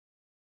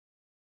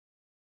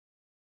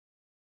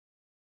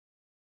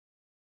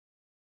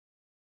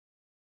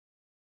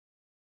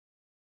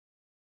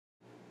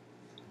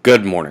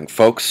Good morning,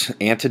 folks.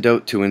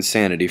 Antidote to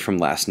insanity from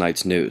last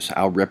night's news.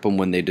 I'll rip them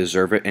when they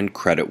deserve it and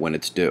credit when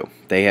it's due.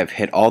 They have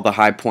hit all the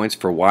high points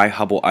for why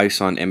Hubble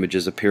ISON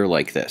images appear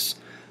like this.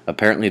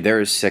 Apparently they're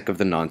as sick of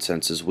the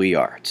nonsense as we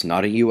are. It's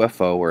not a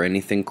UFO or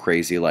anything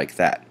crazy like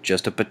that,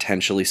 just a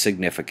potentially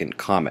significant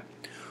comet.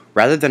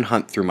 Rather than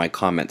hunt through my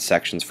comment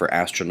sections for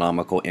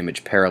astronomical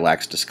image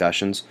parallax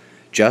discussions,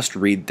 just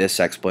read this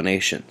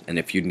explanation, and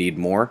if you need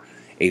more,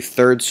 a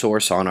third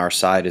source on our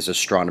side is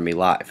Astronomy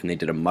Live, and they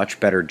did a much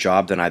better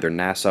job than either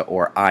NASA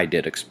or I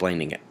did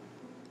explaining it.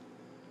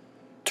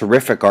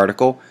 Terrific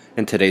article,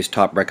 and today's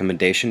top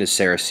recommendation is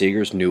Sarah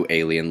Seeger's new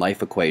alien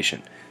life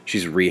equation.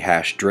 She's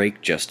rehashed Drake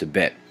just a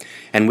bit.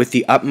 And with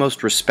the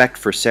utmost respect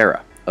for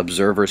Sarah,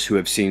 observers who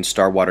have seen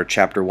Starwater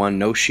Chapter 1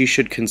 know she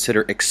should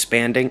consider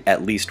expanding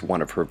at least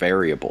one of her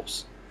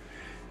variables.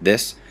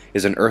 This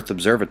is an Earth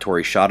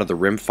observatory shot of the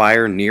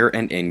rimfire near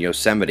and in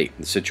Yosemite.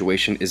 The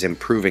situation is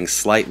improving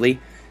slightly,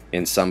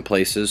 in some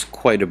places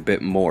quite a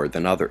bit more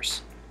than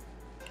others.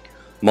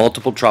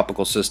 Multiple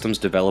tropical systems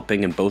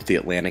developing in both the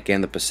Atlantic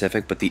and the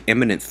Pacific, but the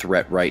imminent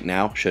threat right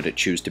now, should it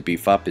choose to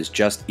beef up, is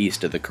just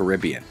east of the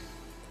Caribbean.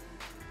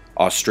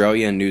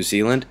 Australia and New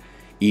Zealand,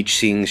 each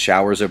seeing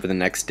showers over the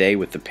next day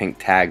with the pink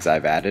tags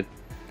I've added.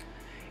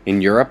 In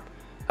Europe,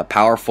 a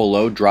powerful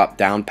low dropped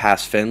down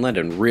past Finland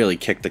and really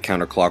kicked the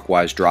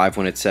counterclockwise drive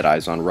when it set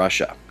eyes on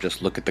Russia.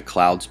 Just look at the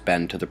clouds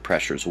bend to the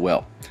pressure's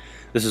will.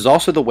 This is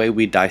also the way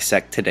we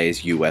dissect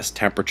today's U.S.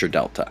 temperature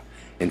delta.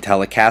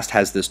 IntelliCast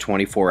has this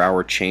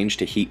 24-hour change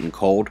to heat and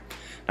cold.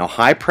 Now,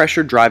 high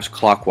pressure drives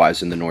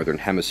clockwise in the northern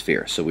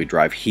hemisphere, so we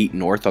drive heat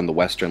north on the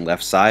western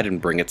left side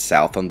and bring it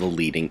south on the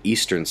leading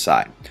eastern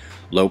side.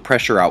 Low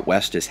pressure out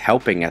west is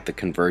helping at the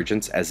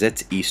convergence as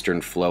its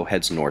eastern flow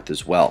heads north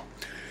as well.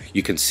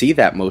 You can see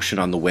that motion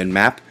on the wind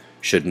map.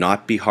 Should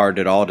not be hard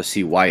at all to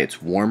see why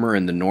it's warmer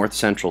in the north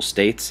central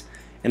states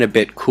and a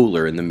bit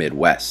cooler in the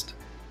Midwest.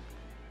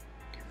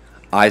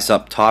 Eyes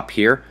up top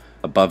here,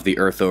 above the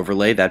Earth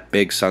overlay, that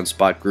big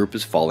sunspot group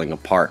is falling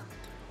apart.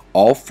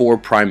 All four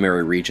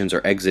primary regions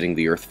are exiting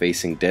the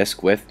Earth-facing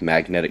disk, with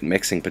magnetic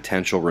mixing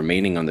potential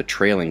remaining on the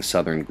trailing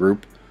southern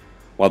group,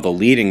 while the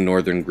leading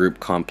northern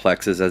group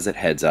complexes as it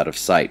heads out of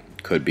sight.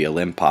 Could be a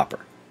limb popper.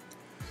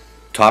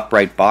 Top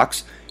right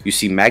box, you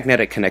see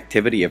magnetic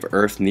connectivity of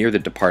Earth near the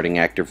departing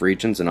active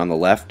regions, and on the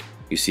left,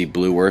 you see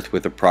blue Earth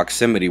with a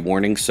proximity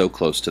warning so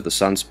close to the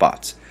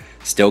sunspots.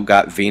 Still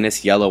got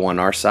Venus yellow on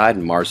our side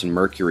and Mars and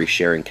Mercury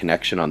sharing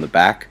connection on the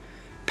back.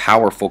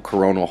 Powerful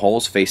coronal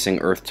holes facing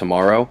Earth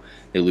tomorrow.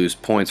 They lose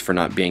points for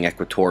not being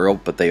equatorial,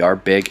 but they are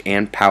big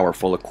and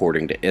powerful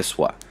according to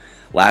ISWA.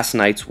 Last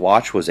night's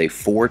watch was a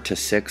 4 to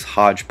 6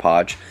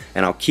 hodgepodge,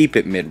 and I'll keep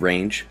it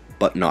mid-range,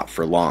 but not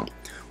for long.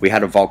 We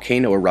had a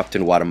volcano erupt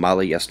in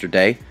Guatemala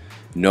yesterday.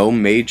 No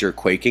major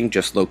quaking,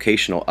 just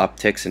locational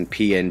upticks in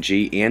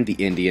PNG and the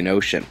Indian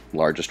Ocean,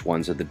 largest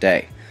ones of the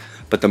day.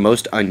 But the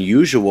most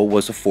unusual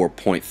was a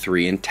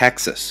 4.3 in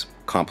Texas,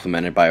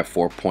 complemented by a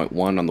 4.1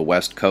 on the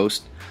west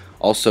coast.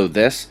 Also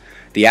the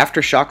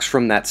aftershocks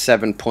from that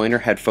 7-pointer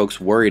had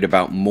folks worried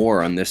about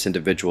more on this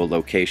individual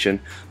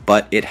location,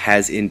 but it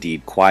has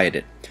indeed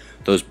quieted.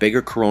 Those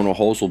bigger coronal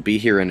holes will be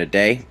here in a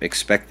day.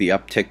 Expect the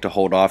uptick to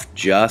hold off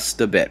just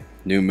a bit.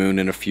 New moon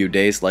in a few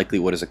days, likely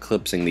what is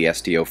eclipsing the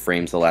SDO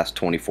frames the last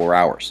 24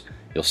 hours.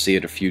 You'll see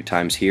it a few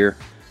times here.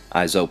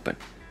 Eyes open.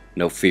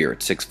 No fear,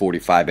 it's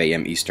 6:45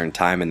 a.m. Eastern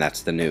Time, and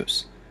that's the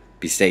news.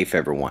 Be safe,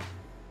 everyone.